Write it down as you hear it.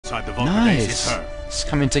outside the Vulcan base is her. It's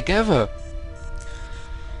coming together.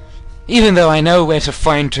 Even though I know where to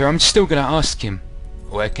find her, I'm still gonna ask him,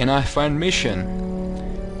 where can I find Mission?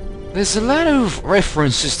 There's a lot of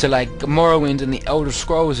references to like Morrowind and the Elder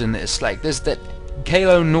Scrolls in this. Like there's that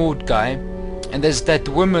Kalo Nord guy, and there's that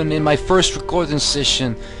woman in my first recording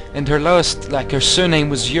session, and her last, like her surname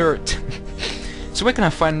was Yurt. So where can I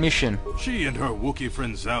find Mission? She and her Wookiee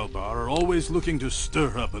friend Zalbar are always looking to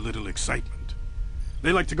stir up a little excitement.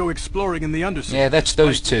 They like to go exploring in the Undercity. Yeah, that's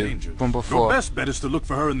those two from before. Your best bet is to look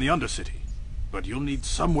for her in the Undercity, but you'll need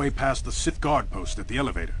some way past the Sith guard post at the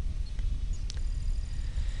elevator.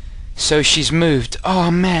 So she's moved. Oh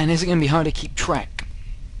man, is it gonna be hard to keep track?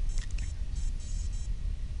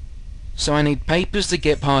 So I need papers to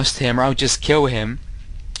get past him, or I'll just kill him.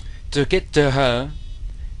 To get to her,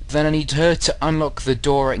 then I need her to unlock the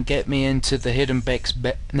door and get me into the Hidden Beck's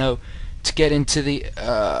to get into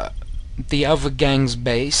the other gang's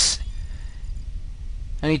base.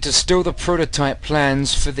 I need to steal the prototype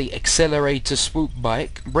plans for the accelerator swoop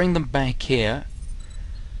bike, bring them back here,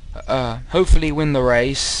 hopefully win the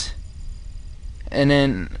race, and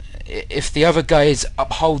then if the other guys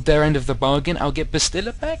uphold their end of the bargain, I'll get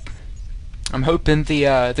Bastilla back. I'm hoping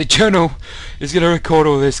the journal is gonna record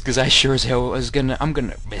all this, because I sure as hell I'm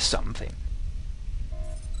gonna miss something.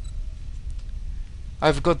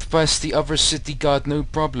 I've got past the other city guard, no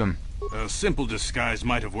problem. A simple disguise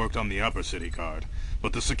might have worked on the upper city guard,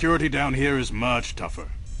 but the security down here is much tougher.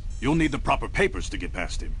 You'll need the proper papers to get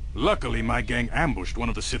past him. Luckily, my gang ambushed one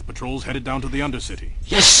of the Sith patrols headed down to the Undercity.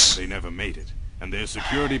 Yes! They never made it, and their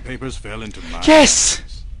security papers fell into my Yes!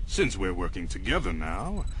 hands. Since we're working together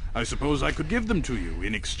now, I suppose I could give them to you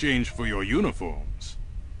in exchange for your uniforms.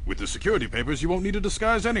 With the security papers, you won't need a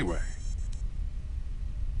disguise anyway.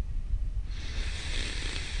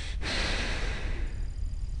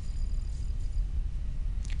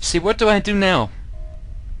 See, what do I do now?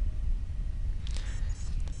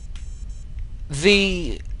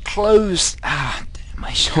 The clothes... Ah, damn,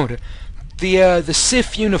 my shoulder. The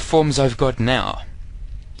Sith uniforms I've got now,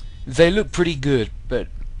 they look pretty good, but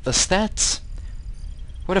the stats...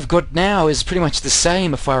 What I've got now is pretty much the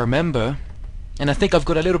same, if I remember. And I think I've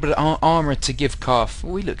got a little bit of armor to give Carth.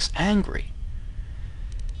 Oh, he looks angry.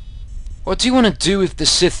 What do you want to do with the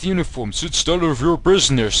Sith uniforms? It's none of your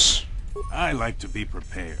business. I like to be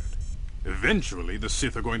prepared. Eventually, the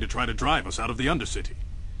Sith are going to try to drive us out of the Undercity.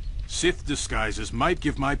 Sith disguises might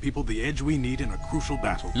give my people the edge we need in a crucial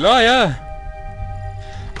battle. Liar!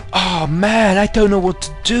 Oh man, I don't know what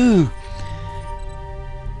to do.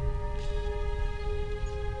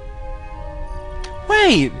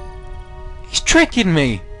 Wait! He's tricking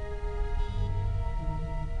me!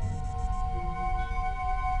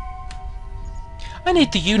 I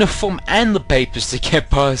need the uniform and the papers to get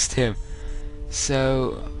past him.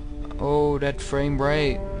 So... Oh, that frame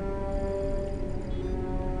rate.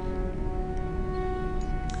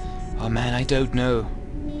 Oh man, I don't know.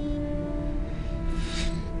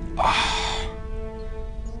 Oh.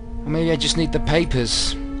 Or maybe I just need the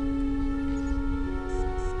papers.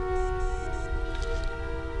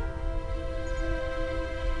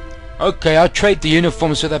 Okay, I'll trade the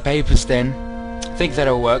uniforms for the papers then. I think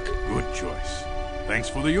that'll work. Good choice. Thanks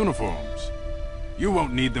for the uniforms. You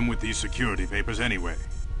won't need them with these security papers anyway.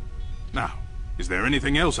 Now, is there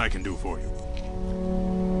anything else I can do for you?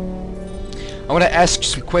 I want to ask you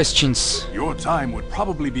some questions. Your time would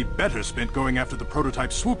probably be better spent going after the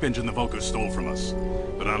prototype swoop engine the Vulkars stole from us.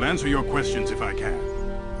 But I'll answer your questions if I can.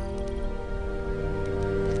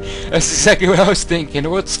 That's exactly what I was thinking.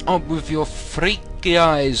 What's up with your freaky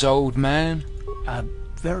eyes, old man?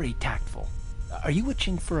 Very tactful. Are you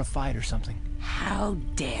itching for a fight or something? How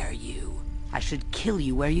dare you? I should kill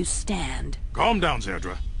you where you stand. Calm down,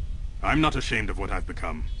 Zerdra. I'm not ashamed of what I've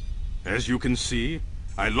become. As you can see,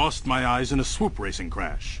 I lost my eyes in a swoop racing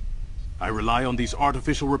crash. I rely on these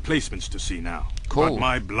artificial replacements to see now. Cool. But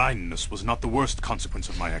my blindness was not the worst consequence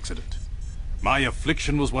of my accident. My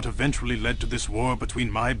affliction was what eventually led to this war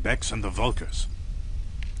between my Becks and the Vulkars.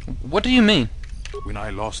 What do you mean? When I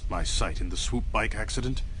lost my sight in the swoop bike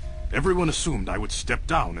accident, everyone assumed I would step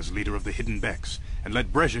down as leader of the Hidden Becks and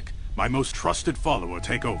let Brezhik, my most trusted follower,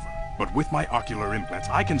 take over. But with my ocular implants,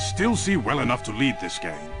 I can still see well enough to lead this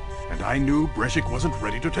gang, and I knew Brezhik wasn't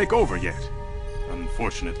ready to take over yet.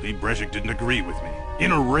 Unfortunately, Brezhik didn't agree with me.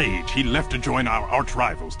 In a rage, he left to join our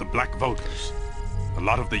arch-rivals, the Black Vulkars. A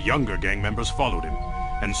lot of the younger gang members followed him,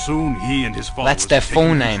 and soon he and his followers That's their had full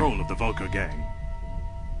taken name. control of the Vulkar gang.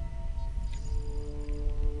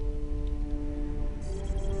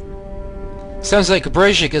 Sounds like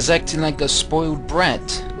Brezhik is acting like a spoiled brat.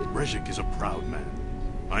 Brezhik is a proud man.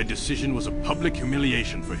 My decision was a public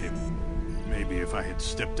humiliation for him. Maybe if I had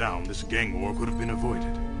stepped down, this gang war could have been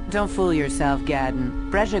avoided. Don't fool yourself, Gadden.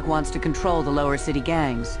 Brezhik wants to control the lower city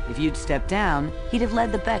gangs. If you'd stepped down, he'd have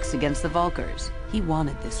led the Becks against the Vulkars. He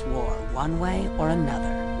wanted this war, one way or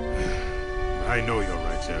another. I know you're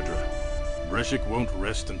right, Zerdra. Brezhik won't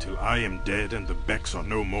rest until I am dead and the Becks are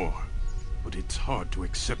no more. But it's hard to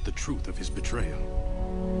accept the truth of his betrayal.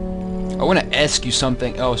 I want to ask you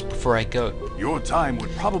something else before I go. Your time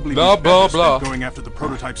would probably Blah, be blah, better blah. spent going after the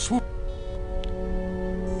prototype swoop.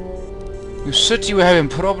 You said you were having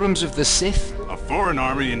problems with the Sith? A foreign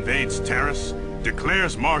army invades Terrace,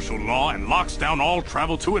 declares martial law, and locks down all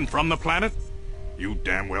travel to and from the planet? You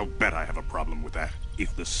damn well bet I have a problem with that.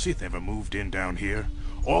 If the Sith ever moved in down here,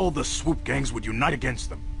 all the swoop gangs would unite against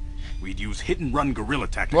them. We'd use hit-and-run guerrilla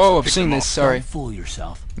tactics. Whoa, to I've pick seen them this, off. sorry. Don't fool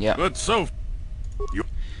yourself. Yeah. But so... You...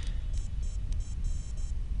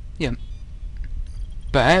 Yeah.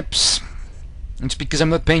 Perhaps it's because I'm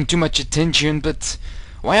not paying too much attention, but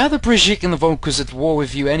why are the Brezhik and the Vulkars at war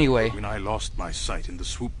with you anyway? When I lost my sight in the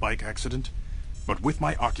swoop bike accident, but with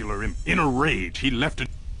my ocular in a rage, he left it.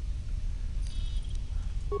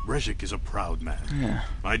 Brezhik is a proud man. Yeah.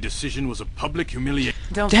 My decision was a public humiliation.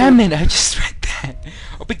 Damn it, I just read that.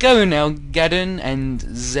 I'll be going now, Gadden and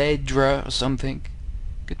Zedra or something.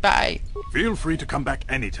 Goodbye. Feel free to come back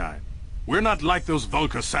anytime. We're not like those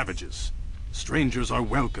Vulkar savages. Strangers are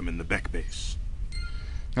welcome in the Beck base.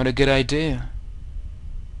 Not a good idea.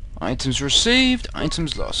 Items received,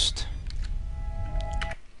 items lost.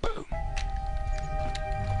 Boom.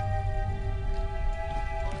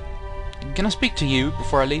 Can I speak to you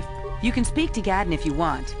before I leave? You can speak to Gadden if you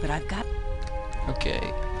want, but I've got...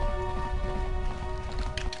 Okay.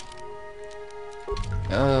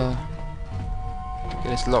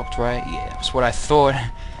 Okay, it's locked, right? Yeah, that's what I thought.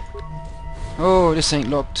 Oh, this ain't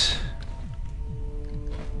locked.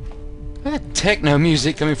 Look at that techno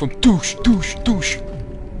music coming from douche, douche, douche.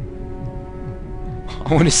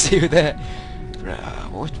 I want to see that.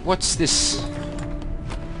 What's this?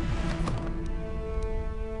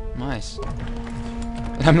 Nice.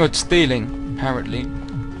 And I'm not stealing, apparently.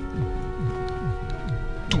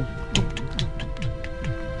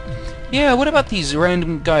 Yeah, what about these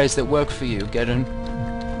random guys that work for you, Gadden?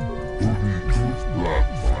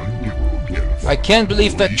 I can't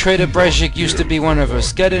believe that traitor Brezhik used to be one of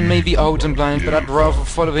us. Gadden may be old and blind, but I'd rather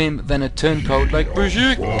follow him than a turncoat like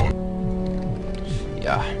Brezhik.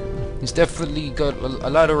 Yeah, he's definitely got a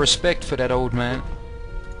lot of respect for that old man.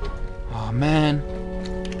 Oh man.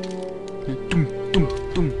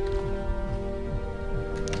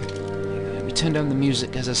 Let me turn down the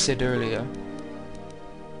music as I said earlier.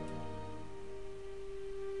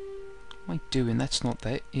 What am I doing? That's not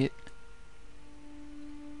that it.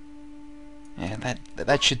 Yeah,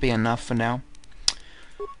 that should be enough for now.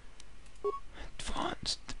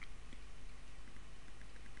 Advanced.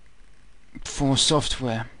 For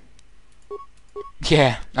software.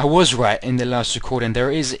 Yeah, I was right in the last recording.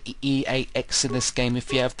 There is EAX in this game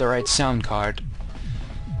if you have the right sound card.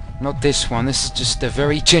 Not this one. This is just a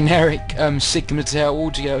very generic Sigmatel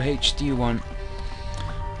Audio HD one.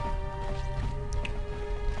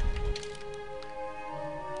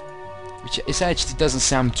 Which it actually doesn't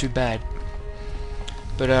sound too bad.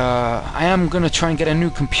 But I am gonna try and get a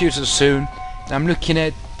new computer soon. I'm looking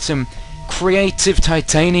at some Creative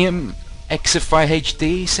Titanium XFI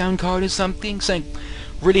HD sound card or something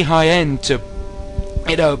really high end to,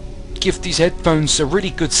 you know, give these headphones a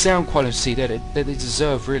really good sound quality that they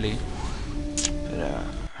deserve, really. But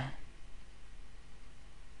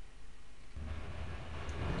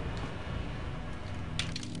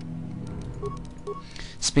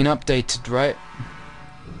it's been updated, right?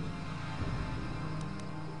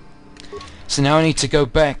 So now I need to go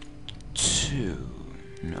back to...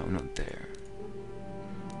 no, not there.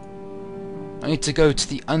 I need to go to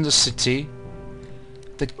the Undercity.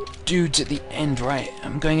 The dude's at the end, right?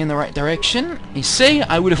 I'm going in the right direction. You see,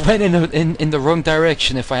 I would have went in the wrong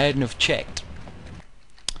direction if I hadn't have checked.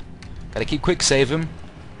 Gotta keep quick save him.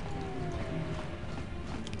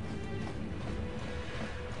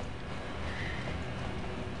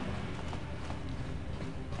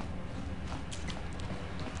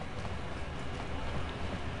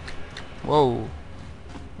 Whoa.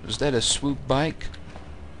 Was that a swoop bike?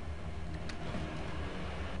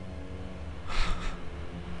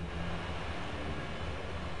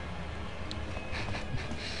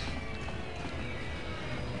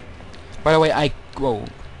 By the way, whoa.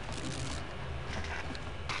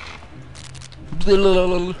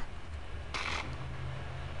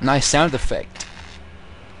 Nice sound effect.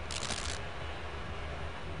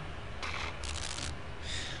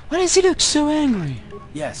 Why does he look so angry?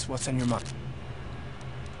 Yes, what's on your mind?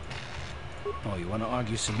 Oh, you want to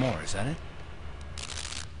argue some more, is that it?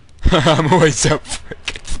 I'm always up for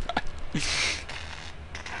it.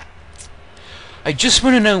 I just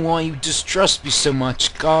want to know why you distrust me so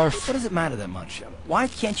much, Garth. What does it matter that much? Why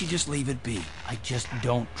can't you just leave it be? I just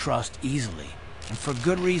don't trust easily. And for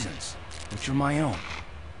good reasons, which are my own.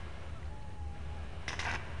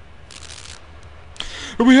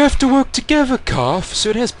 We have to work together, Garth, so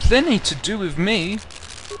it has plenty to do with me.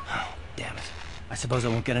 Oh, damn it. I suppose I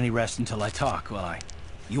won't get any rest until I talk, will I?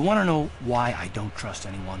 You want to know why I don't trust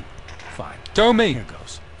anyone? Fine. Tell me. Here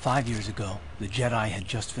goes. 5 years ago, the Jedi had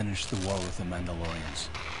just finished the war with the Mandalorians.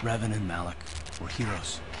 Revan and Malak were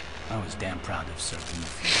heroes. I was damn proud to have served in the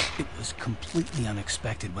field. It was completely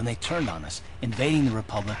unexpected when they turned on us, invading the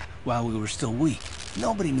Republic while we were still weak.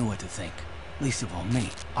 Nobody knew what to think, least of all me.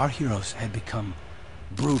 Our heroes had become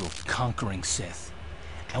brutal, conquering Sith,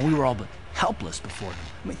 and we were all but helpless before them.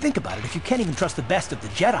 I mean, think about it. If you can't even trust the best of the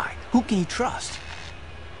Jedi, who can you trust?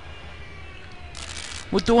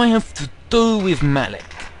 What do I have to do with Malak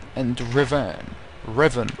and Revan?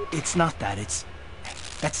 It's not that.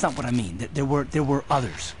 That's not what I mean. There were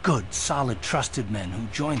others, good, solid, trusted men who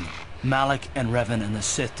joined them. Malak and Revan and the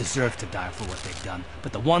Sith deserve to die for what they've done,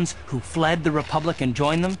 but the ones who fled the Republic and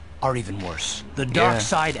joined them are even worse. The dark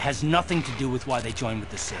side has nothing to do with why they joined with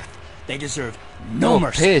the Sith. They deserve no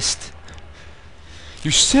mercy. Pissed.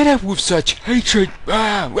 You said that with such hatred.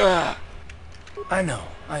 I know.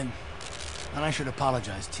 And I should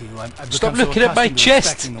apologize to you. I've Stop become looking so at my accustomed to chest,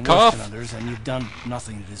 respecting the worst Garth. in others, and you've done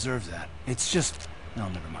nothing to deserve that. It's just... No,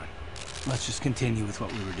 never mind. Let's just continue with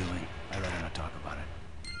what we were doing. I'd rather not talk about it.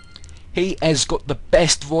 He has got the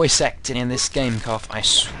best voice acting in this game, Garth, I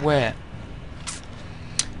swear.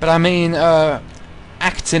 But I mean,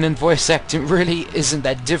 acting and voice acting really isn't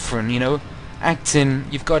that different, you know? Acting,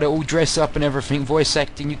 you've got to all dress up and everything. Voice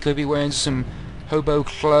acting, you could be wearing some hobo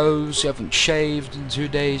clothes, you haven't shaved in 2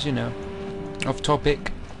 days, you know. Off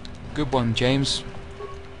topic. Good one, James.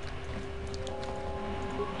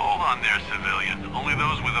 Hold on there, civilian. Only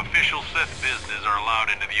those with official Sith business are allowed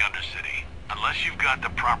into the Undercity. Unless you've got the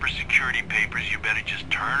proper security papers, you better just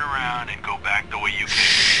turn around and go back the way you came.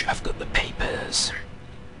 Shh, I've got the papers.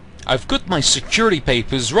 I've got my security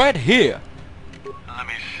papers right here. Let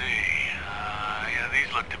me see. Yeah,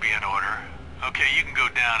 these look to be in order. Okay, you can go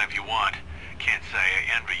down if you want. Can't say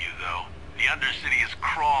I envy you, though. The Undercity is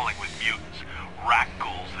crawling with mutants. Rat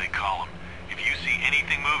ghouls, they call them. If you see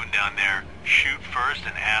anything moving down there, shoot first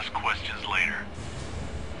and ask questions later.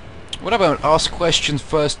 What about ask questions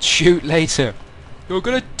first, shoot later? You're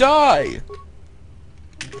gonna die!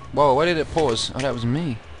 Whoa, why did it pause? Oh, that was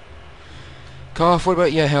me. Garth, what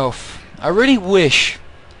about your health? I really wish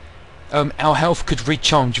our health could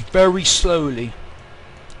recharge very slowly.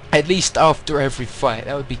 At least after every fight.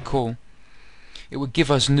 That would be cool. It would give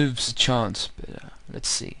us noobs a chance, but let's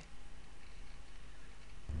see.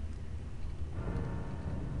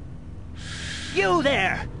 You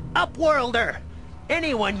there, Upworlder!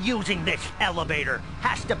 Anyone using this elevator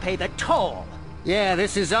has to pay the toll. Yeah,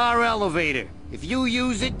 this is our elevator. If you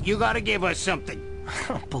use it, you gotta give us something. I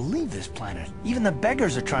don't believe this planet. Even the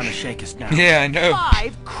beggars are trying to shake us down. Yeah, I know.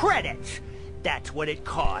 5 credits! That's what it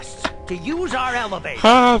costs to use our elevator.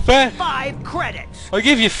 Ah, that. 5 credits! I'll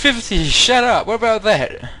give you 50. Shut up. What about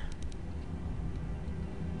that?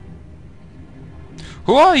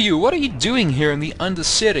 Who are you? What are you doing here in the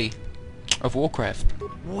Undercity of Warcraft?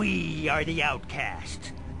 We are the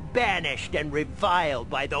outcasts, banished and reviled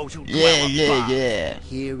by those who dwell above.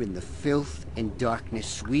 Here in the filth and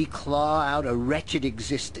darkness, we claw out a wretched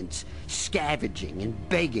existence, scavenging and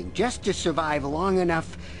begging just to survive long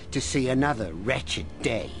enough to see another wretched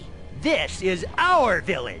day. This is our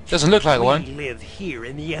village. Doesn't look like we one. live here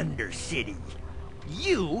in the Undercity.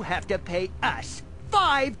 You have to pay us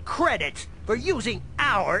 5 credits for using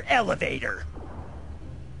our elevator.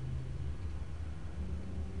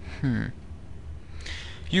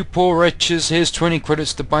 You poor wretches, here's 20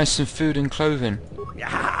 credits to buy some food and clothing.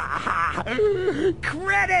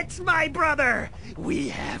 Credits, my brother! We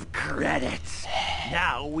have credits.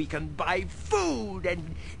 Now we can buy food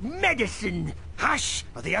and medicine. Hush,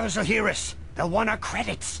 or the others will hear us. They'll want our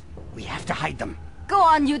credits. We have to hide them. Go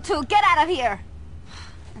on, you two. Get out of here.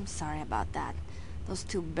 I'm sorry about that. Those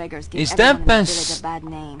 2 beggars give Is everyone that in the village a bad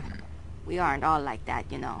name. We aren't all like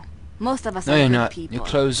that, you know. Most of us No, are you're good not. people. Your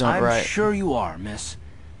clothes aren't I'm right. sure you are, miss.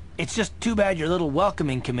 It's just too bad your little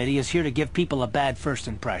welcoming committee is here to give people a bad first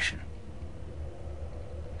impression.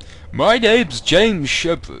 My name's James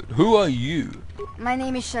Shepard. Who are you? My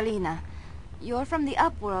name is Shalina. You're from the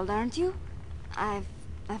Upworld, aren't you? I've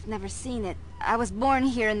never seen it. I was born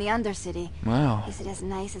here in the Undercity. Wow. Is it as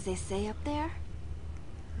nice as they say up there?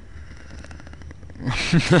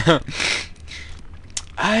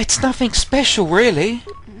 It's nothing special, really.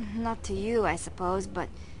 Not to you, I suppose, but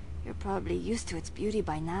you're probably used to its beauty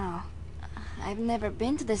by now. I've never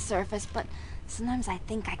been to the surface, but sometimes I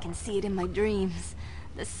think I can see it in my dreams.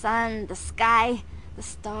 The sun, the sky, the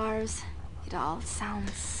stars. It all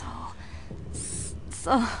sounds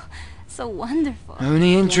so wonderful.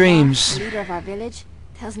 Only in Gennaro, dreams. the leader of our village,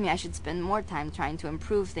 tells me I should spend more time trying to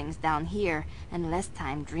improve things down here and less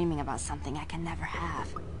time dreaming about something I can never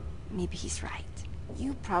have. Maybe he's right.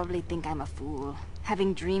 You probably think I'm a fool,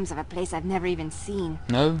 having dreams of a place I've never even seen.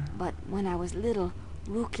 No? But when I was little,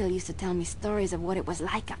 Rukil used to tell me stories of what it was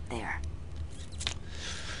like up there.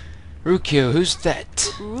 Rukio, who's that?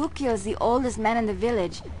 Rukil's the oldest man in the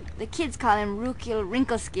village. The kids call him Rukil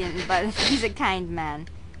Wrinkleskin, but he's a kind man.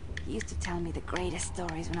 He used to tell me the greatest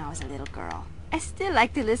stories when I was a little girl. I still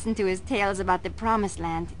like to listen to his tales about the Promised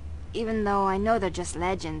Land, even though I know they're just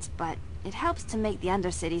legends, but it helps to make the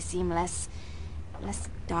Undercity seem less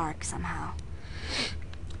dark somehow.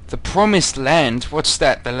 The Promised Land? What's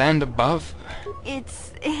that? The land above?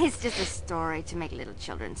 It's just a story to make little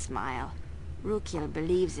children smile. Rukil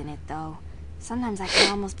believes in it, though. Sometimes I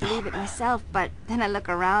can almost believe it myself, but then I look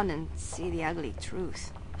around and see the ugly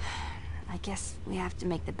truth. I guess we have to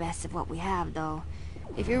make the best of what we have, though.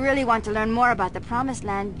 If you really want to learn more about the Promised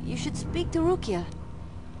Land, you should speak to Rukil.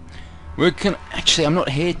 Actually, I'm not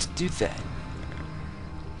here to do that.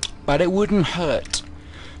 But it wouldn't hurt.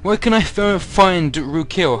 Where can I find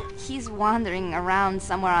Rukil? He's wandering around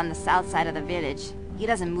somewhere on the south side of the village. He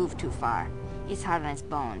doesn't move too far. He's hard on his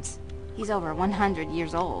bones. He's over 100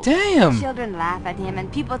 years old. Damn! Children laugh at him,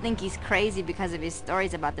 and people think he's crazy because of his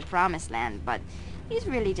stories about the Promised Land, but he's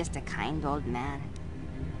really just a kind old man.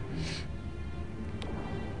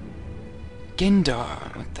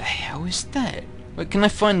 Gendar? What the hell is that? Where can I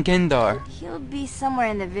find Gendar? He'll be somewhere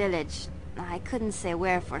in the village. I couldn't say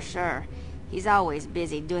where for sure. He's always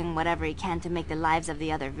busy doing whatever he can to make the lives of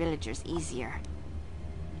the other villagers easier.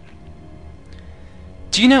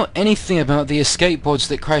 Do you know anything about the escape pods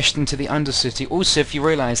that crashed into the Undercity? Also, if you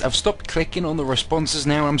realise, I've stopped clicking on the responses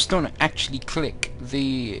now, and I'm starting to actually click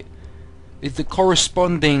the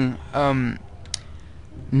corresponding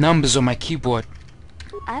numbers on my keyboard.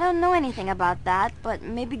 I don't know anything about that, but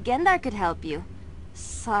maybe Gendar could help you.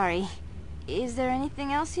 Sorry. Is there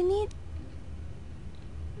anything else you need?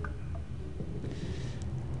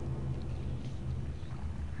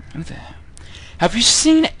 Who there? Have you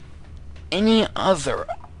seen any other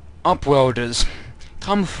upworlders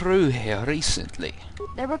come through here recently?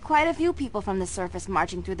 There were quite a few people from the surface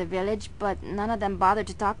marching through the village, but none of them bothered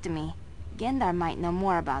to talk to me. Gendar might know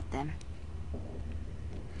more about them.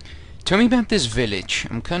 Tell me about this village.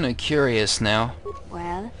 I'm kinda curious now.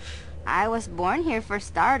 Well, I was born here for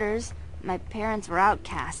starters. My parents were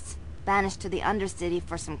outcasts, banished to the Undercity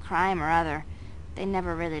for some crime or other. They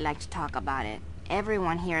never really liked to talk about it.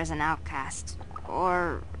 Everyone here is an outcast,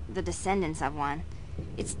 or the descendants of one.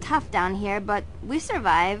 It's tough down here, but we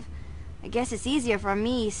survive. I guess it's easier for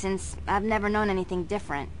me since I've never known anything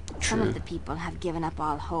different. True. Some of the people have given up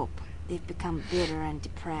all hope. They've become bitter and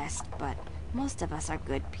depressed, but most of us are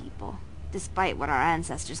good people, despite what our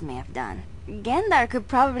ancestors may have done. Gendar could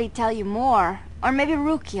probably tell you more, or maybe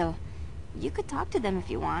Rukil. You could talk to them if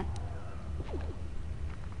you want.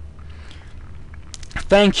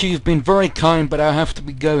 Thank you, you've been very kind, but I'll have to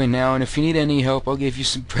be going now, and if you need any help, I'll give you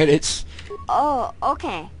some credits. Oh,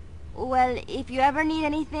 okay. Well, if you ever need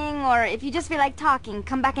anything, or if you just feel like talking,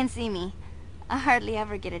 come back and see me. I hardly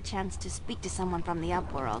ever get a chance to speak to someone from the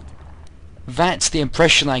upworld. That's the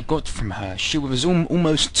impression I got from her. She was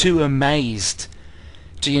almost too amazed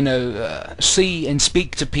to, you know, see and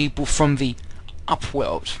speak to people from the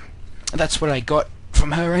upworld. That's what I got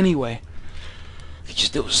from her anyway. You can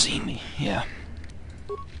still see me, yeah.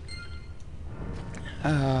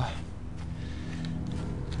 Can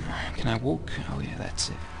I walk? Oh yeah, that's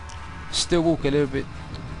it. Still walk a little bit.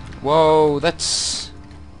 Whoa, that's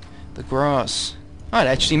the grass. Oh, it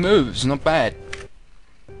actually moves, not bad.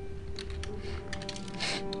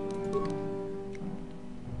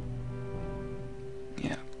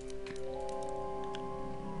 Yeah.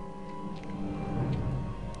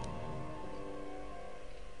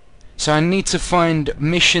 So I need to find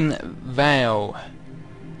Mission Vale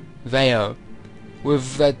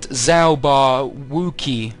with that Zalbar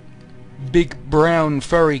Wookie, big brown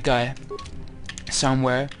furry guy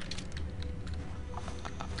somewhere.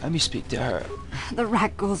 Let me speak to her. The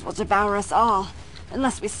rat ghouls will devour us all,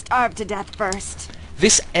 unless we starve to death first.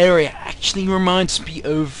 This area actually reminds me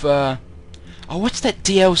of Oh, what's that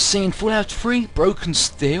DLC in Fallout 3? Broken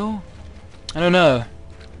Steel? I don't know.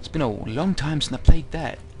 It's been a long time since I played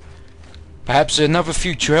that. Perhaps another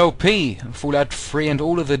future LP, Fallout 3 and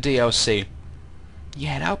all of the DLC.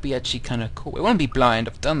 Yeah, that would be actually kind of cool. It won't be blind,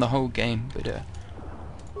 I've done the whole game, but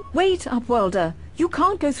Wait, Upworlder. You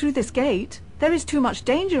can't go through this gate. There is too much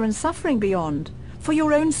danger and suffering beyond. For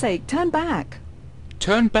your own sake, turn back.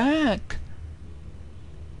 Turn back!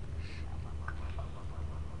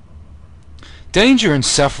 Danger and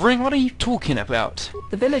suffering? What are you talking about?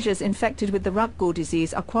 The villagers infected with the Rutgall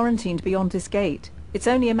disease are quarantined beyond this gate. It's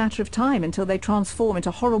only a matter of time until they transform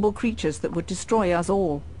into horrible creatures that would destroy us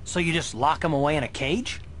all. So you just lock them away in a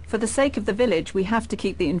cage? For the sake of the village, we have to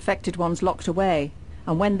keep the infected ones locked away.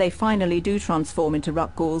 And when they finally do transform into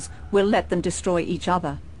Rutgalls, we'll let them destroy each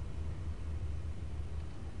other.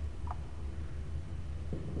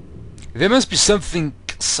 There must be something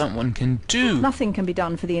someone can do. Nothing can be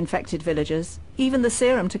done for the infected villagers. Even the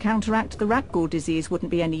serum to counteract the Rutgall disease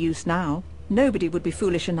wouldn't be any use now. Nobody would be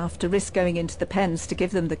foolish enough to risk going into the pens to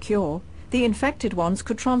give them the cure. The infected ones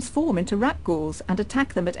could transform into Rutgalls and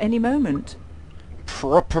attack them at any moment.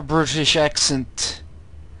 Proper British accent.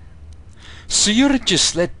 So you'll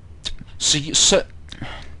just let...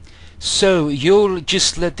 So you'll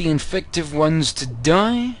just let the infected ones to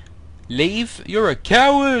die? Leave? You're a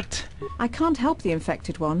coward! I can't help the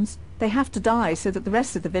infected ones. They have to die so that the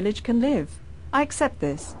rest of the village can live. I accept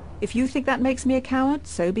this. If you think that makes me a coward,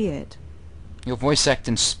 so be it. Your voice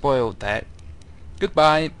acting spoiled that.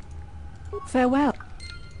 Goodbye. Farewell.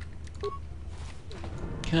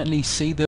 Can't you see the